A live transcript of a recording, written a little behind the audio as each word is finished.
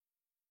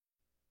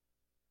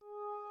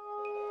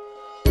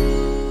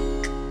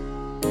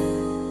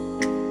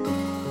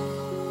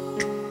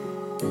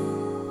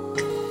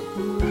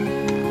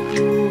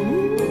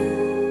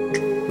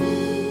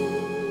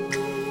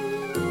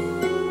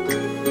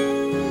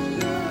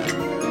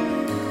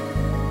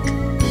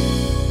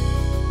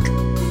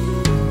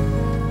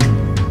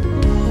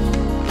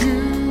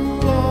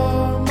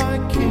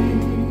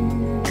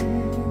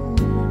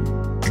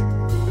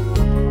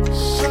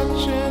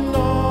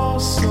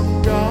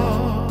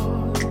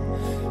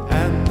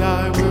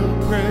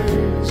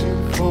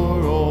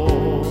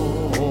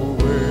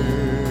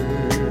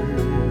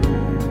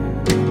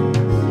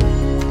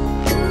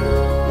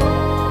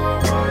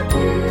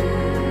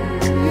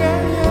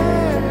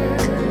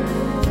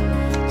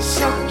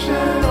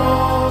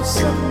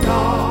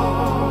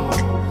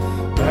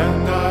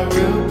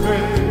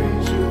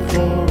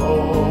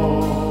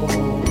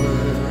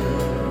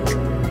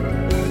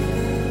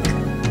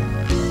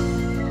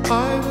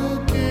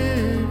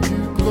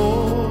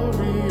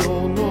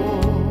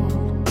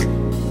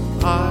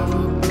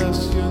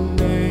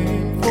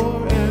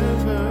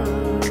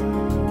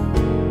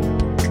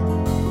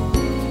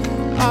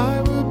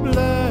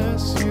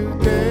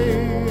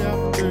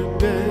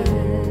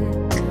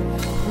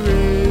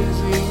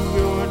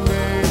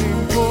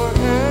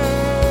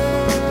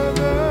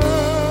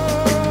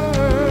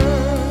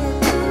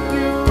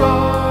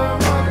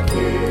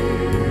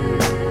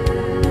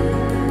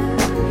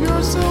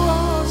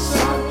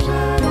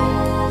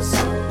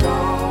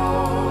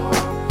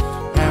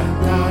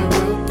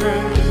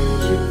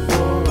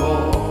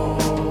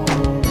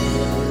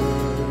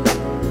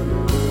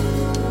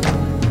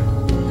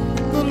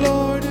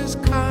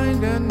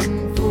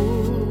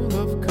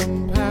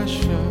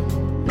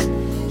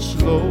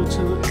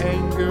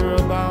anger,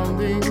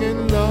 abounding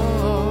in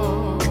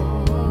love.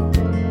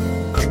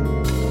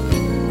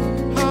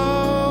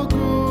 How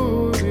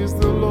good is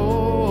the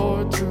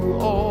Lord to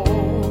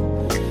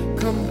all,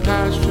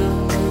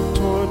 compassionate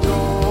toward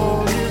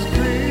all his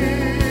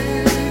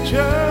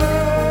creatures.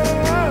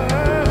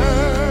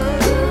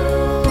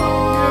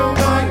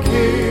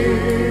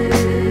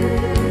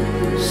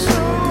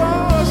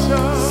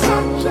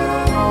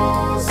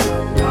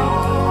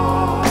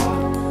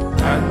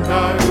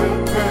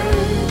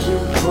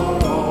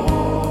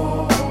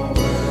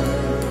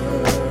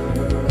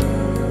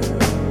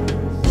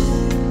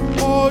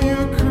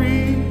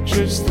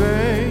 Just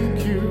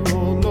thank you,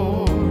 O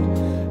Lord,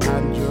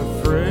 and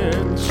your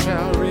friends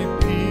shall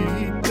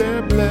repeat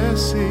their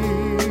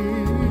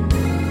blessing.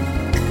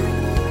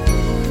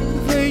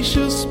 They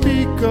shall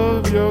speak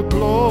of your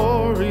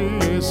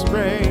glorious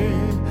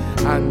reign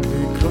and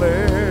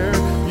declare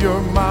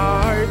your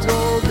might,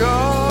 O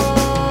God.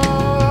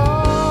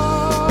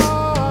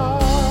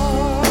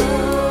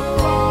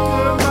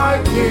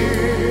 My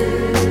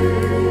King,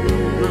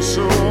 you're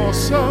so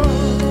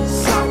awesome.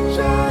 Such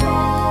an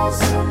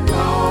awesome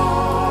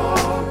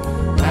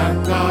God,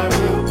 and I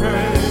will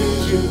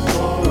praise you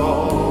for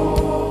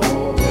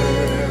always.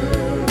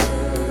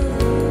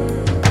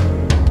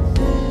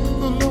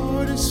 The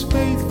Lord is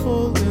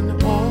faithful in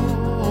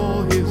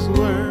all his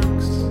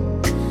works,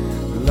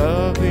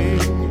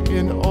 loving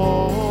in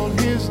all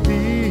his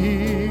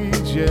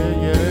deeds, yeah,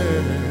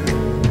 yeah.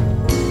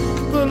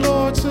 The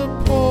Lord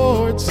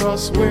supports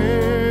us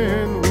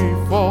when we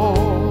fall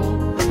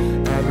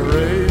and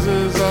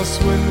raises us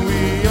when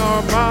we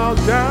are bowed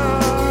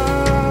down.